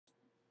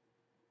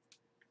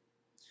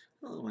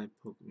Hello, my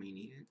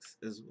Pokemaniacs,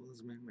 as well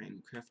as my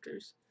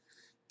Minecrafters.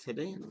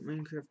 Today on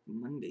Minecraft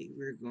Monday,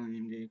 we're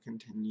going to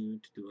continue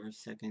to do our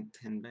second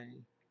 10 by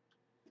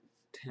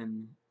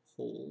 10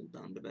 hole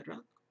down to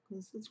bedrock,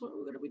 because that's what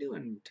we're going to be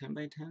doing. 10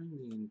 by 10,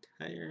 the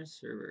entire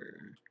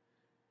server.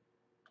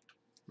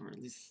 Or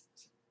at least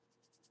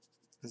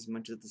as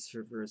much of the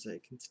server as I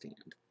can stand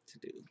to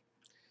do.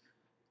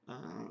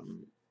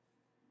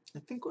 I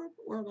think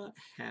we're about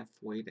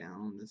halfway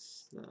down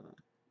this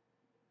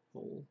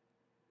hole,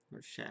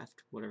 or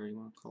shaft, whatever you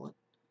want to call it.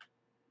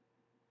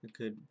 I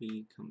could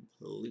be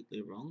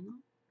completely wrong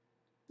though,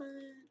 but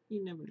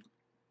you never know.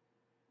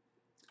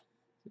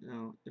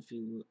 Now, if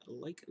you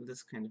like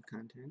this kind of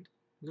content,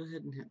 go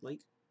ahead and hit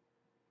like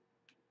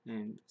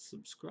and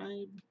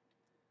subscribe.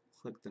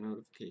 Click the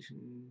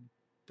notification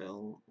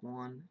bell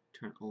on,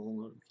 turn all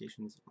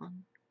notifications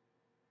on.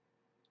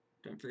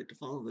 Don't forget to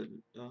follow the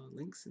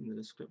links in the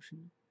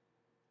description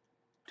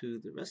to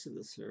the rest of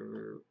the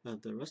server,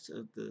 the rest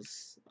of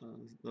this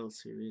little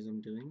series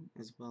I'm doing,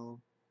 as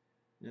well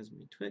as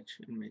my Twitch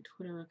and my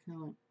Twitter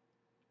account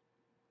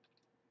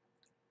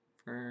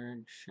for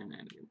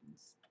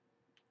shenanigans.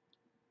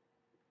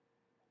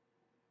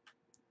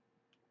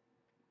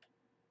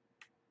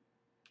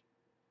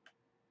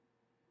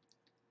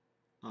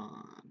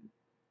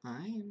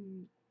 I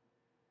am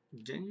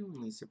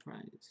genuinely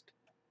surprised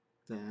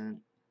that,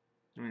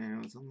 I mean, I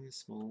know it's only a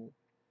small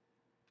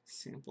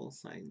sample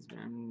size, but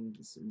I'm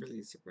just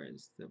really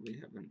surprised that we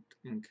haven't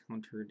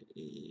encountered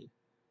a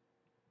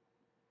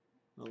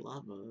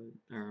lava,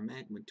 or a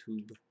magma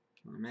tube,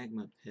 or a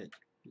magma pit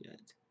yet.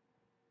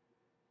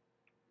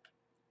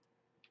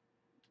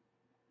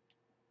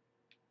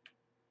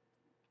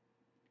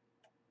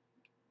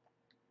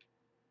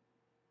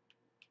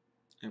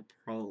 I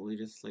probably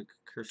just, like,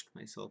 cursed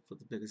myself with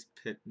the biggest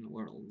pit in the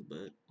world,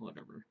 but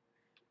whatever.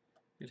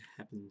 It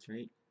happens,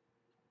 right?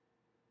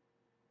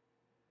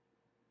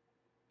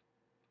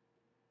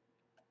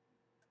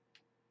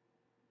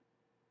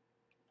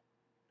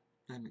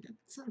 And again,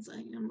 since I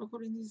am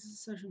recording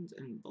these sessions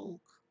in bulk,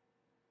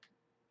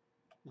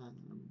 and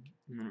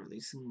then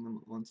releasing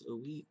them once a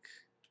week,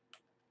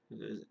 if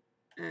there's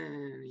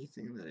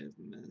anything that I've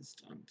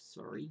missed, I'm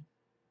sorry.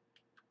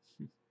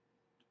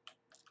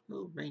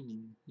 Oh,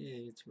 raining.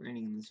 Yay, it's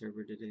raining in the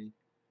server today.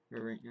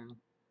 Or right now.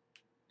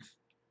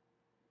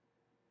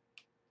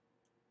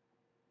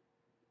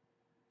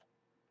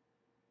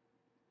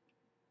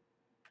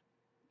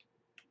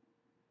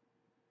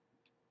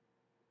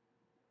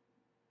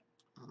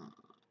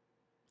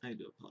 I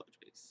do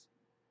apologize.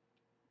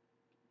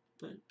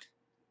 But...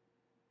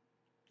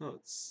 oh,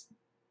 it's...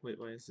 wait,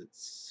 why is it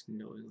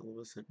snowing all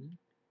of a sudden?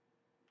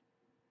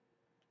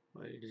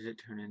 Why did it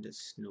turn into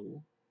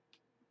snow?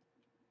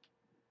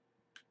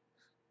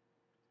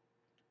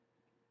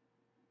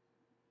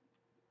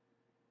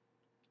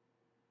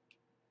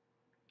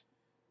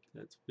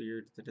 That's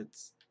weird that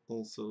it's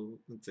also...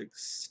 it's like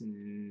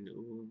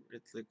snow...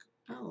 it's like...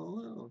 oh,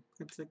 hello,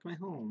 it's like my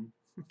home.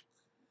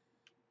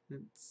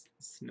 It's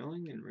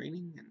snowing and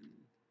raining, and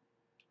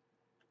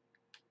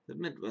the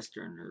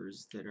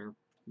Midwesterners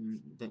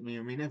that may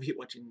or may not be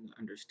watching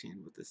understand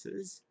what this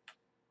is.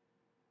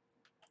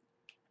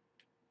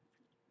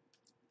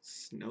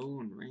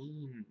 Snow and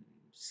rain and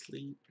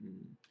sleet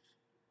and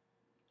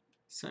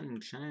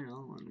sunshine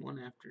all in one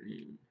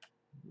afternoon.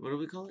 What do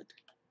we call it?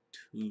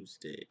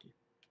 Tuesday.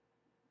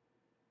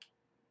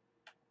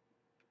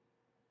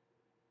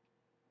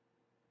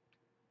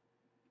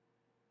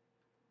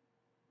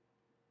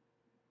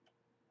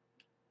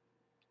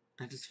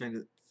 I just find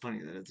it funny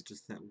that it's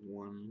just that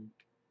one,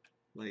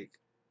 like,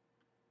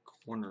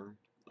 corner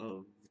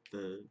of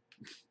the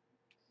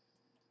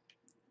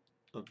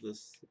of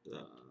this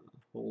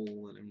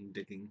hole that I'm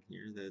digging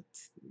here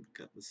that's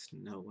got the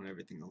snow and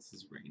everything else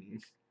is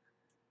raining.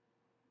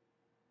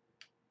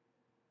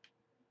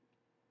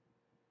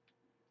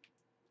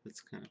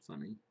 It's kind of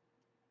funny.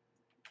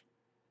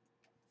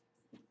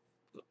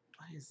 But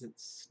why is it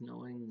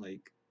snowing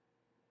like...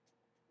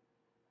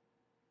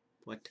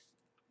 what?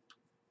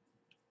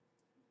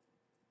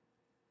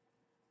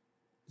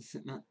 Is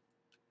it not...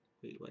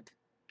 wait, what?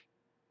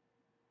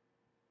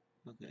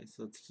 Okay,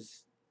 so it's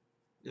just...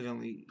 it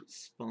only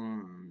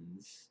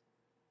spawns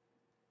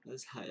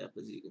as high up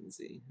as you can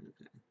see.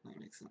 Okay,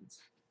 that makes sense.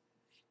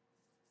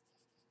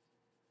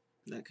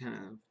 That kind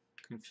of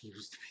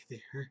confused me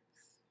there.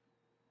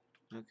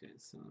 Okay,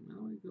 so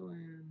now we go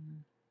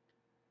in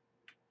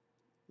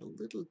a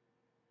little...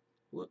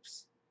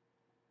 whoops.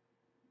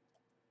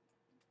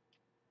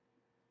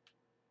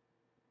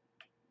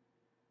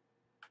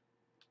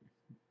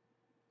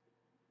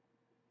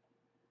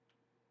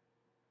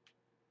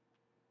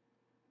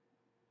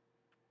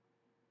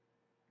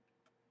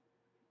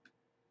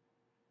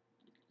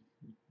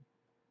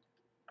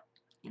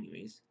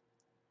 Anyways,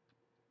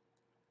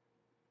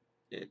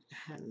 it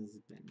has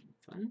been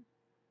fun.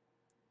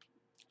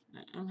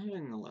 I'm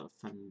having a lot of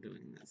fun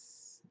doing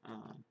this,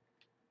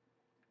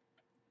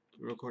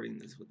 recording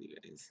this with you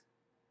guys.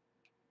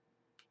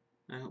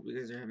 I hope you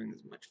guys are having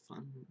as much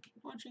fun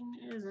watching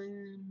as I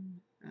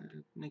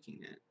am making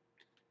it.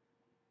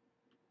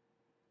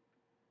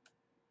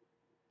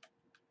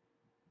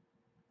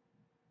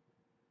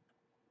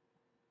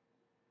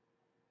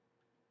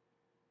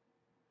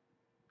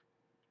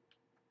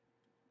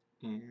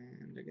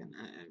 And again,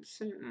 I've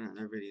said it in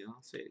another video,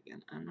 I'll say it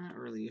again, I'm not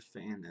really a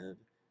fan of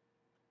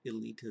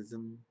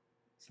elitism.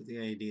 So the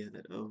idea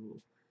that,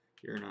 oh,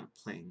 you're not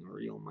playing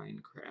real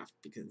Minecraft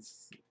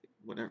because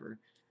whatever,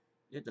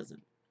 it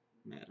doesn't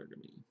matter to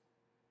me.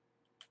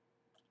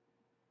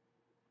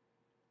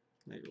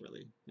 Like,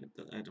 really,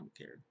 I don't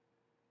care.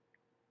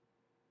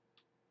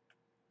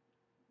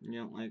 You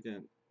don't like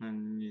it,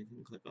 then you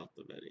can click off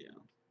the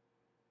video.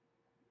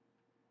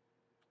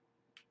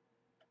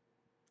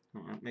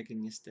 I'm not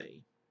making you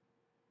stay.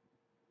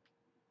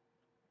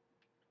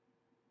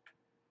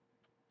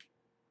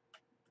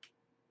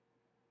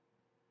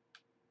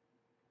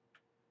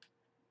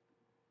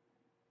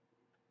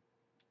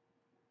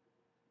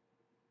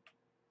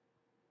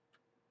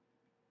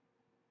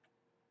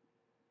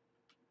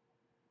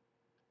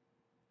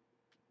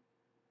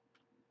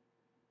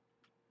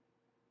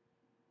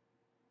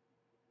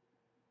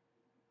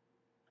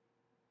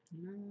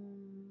 No,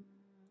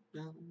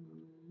 no,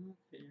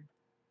 okay.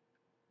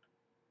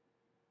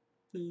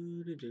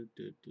 Do.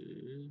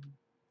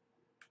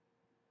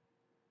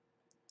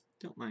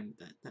 Don't mind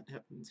that. That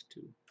happens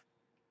too.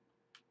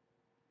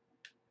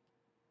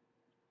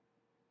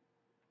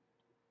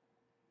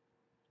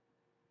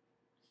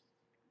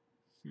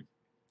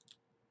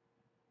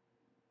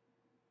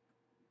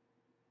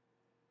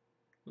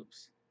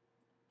 Oops.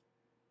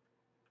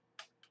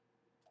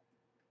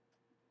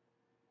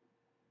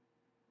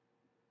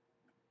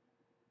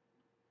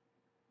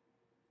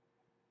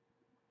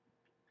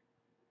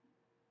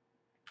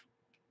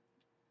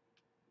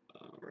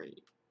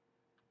 Alright.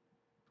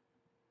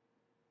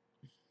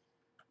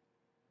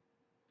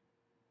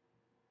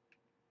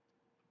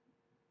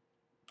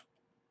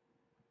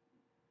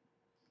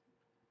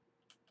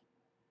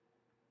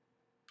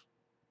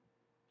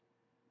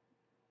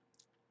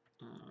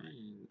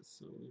 Alright,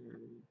 so we are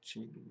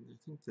reaching, I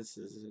think this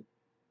is a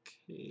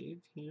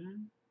cave here?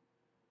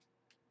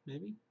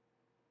 Maybe?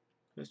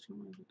 Question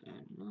mark? I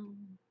don't know.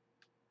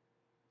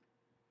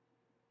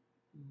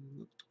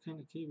 Looked kind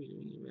of cavey to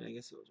me, but I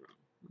guess I was wrong.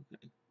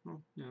 Okay.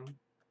 Well, no,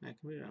 I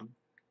can be wrong.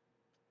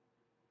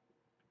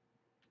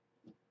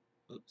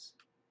 Oops.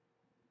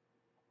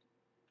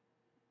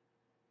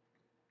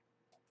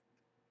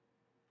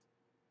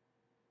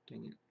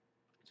 Dang it.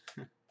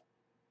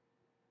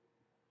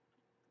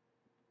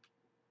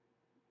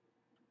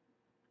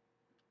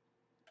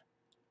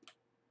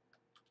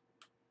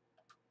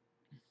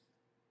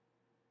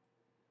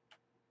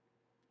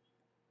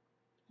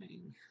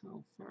 Dang,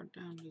 how far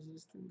down does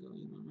this thing go?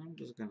 You know, I'm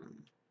just gonna...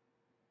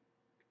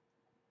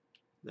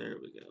 There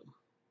we go.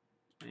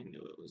 I knew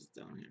it was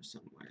down here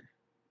somewhere.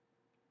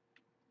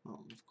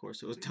 Well, of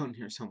course it was down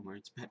here somewhere.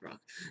 It's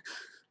bedrock.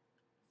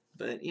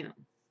 But, you know.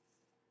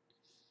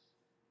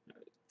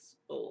 Alright,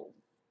 so...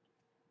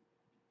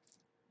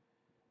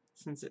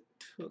 Since it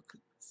took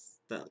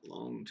that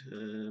long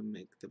to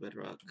make the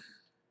bedrock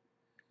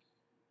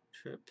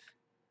trip,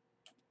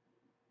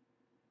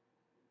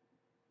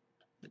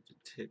 it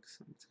did take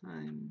some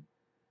time.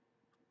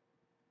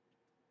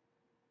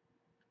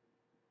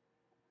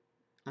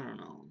 I don't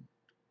know.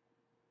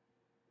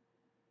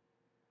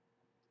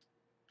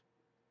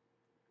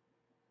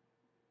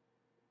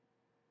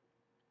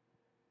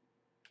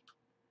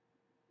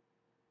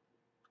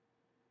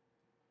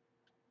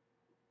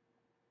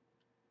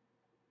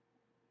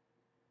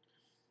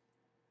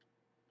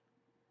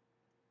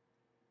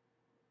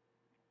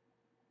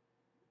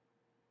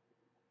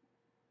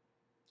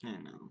 I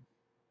know.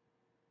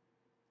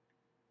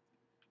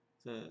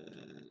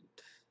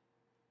 Alright,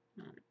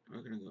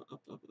 we're gonna go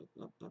up, up, up,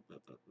 up, up, up,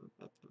 up, up,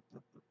 up, up,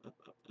 up, up,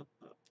 up, up,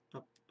 up,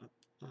 up,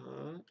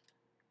 up,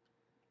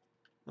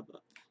 up,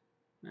 up.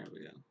 There we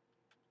go.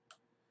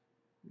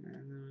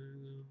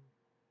 And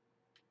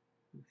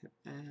hit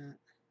that.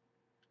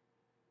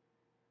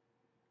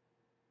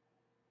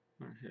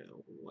 Or hit a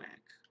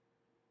whack.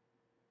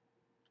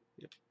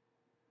 Yep.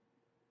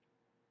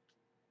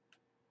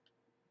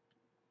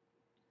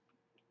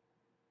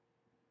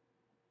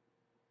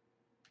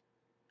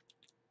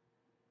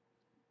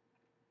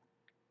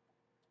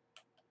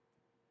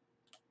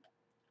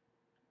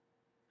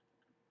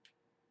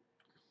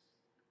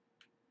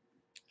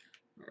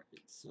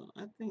 Alright, so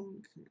I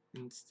think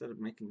instead of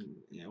making,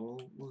 yeah,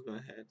 we'll go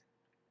ahead.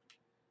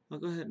 I'll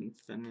go ahead and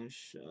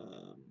finish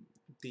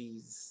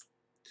these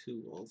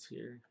two walls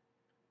here,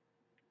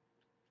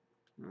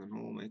 and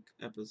we'll make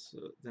the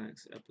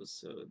next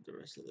episode the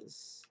rest of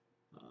this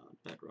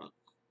bedrock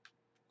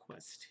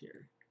quest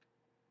here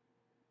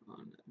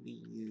on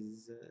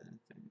these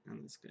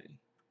on this guy.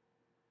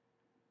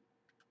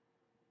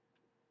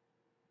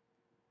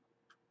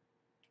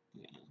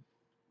 Yeah.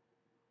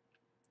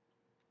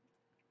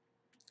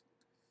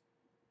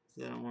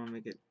 So I don't want to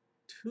make it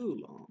too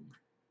long.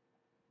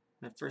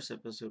 That first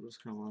episode was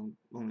kind of long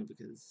only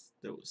because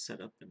that was set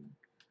up and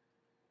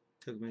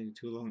took me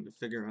too long to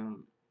figure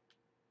out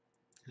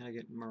how to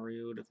get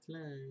Mario to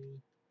fly.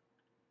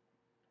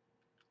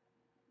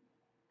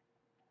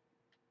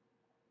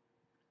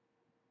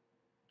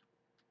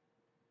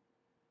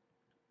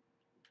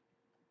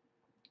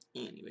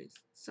 Anyways,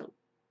 so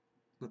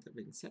with that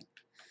being said,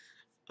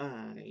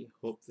 I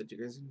hope that you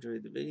guys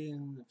enjoyed the video.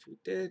 If you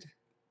did,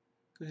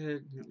 go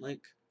ahead and hit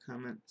like,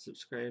 comment,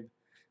 subscribe,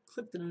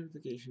 click the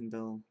notification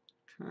bell,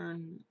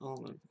 turn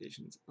all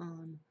notifications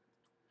on.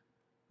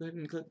 Go ahead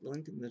and click the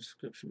link in the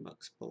description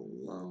box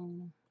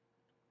below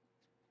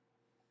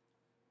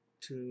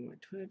to my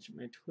Twitch,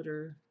 my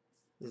Twitter,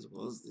 as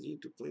well as the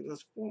YouTube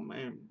playlist for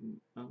my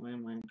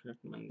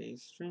Minecraft Monday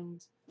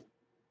streams.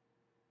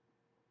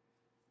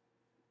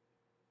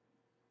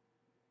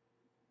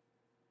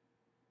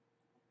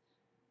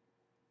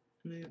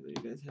 And I hope you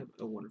guys have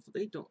a wonderful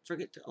day. Don't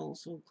forget to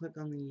also click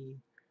on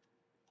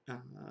the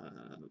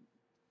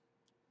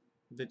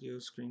video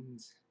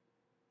screens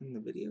in the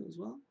video as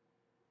well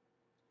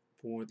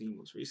for the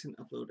most recent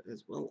upload,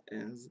 as well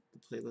as the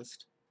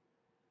playlist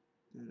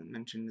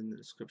mentioned in the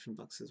description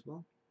box as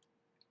well.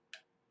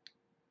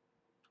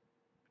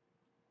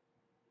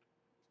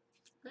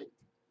 Right.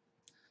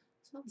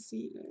 So I'll see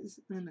you guys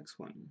in the next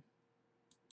one.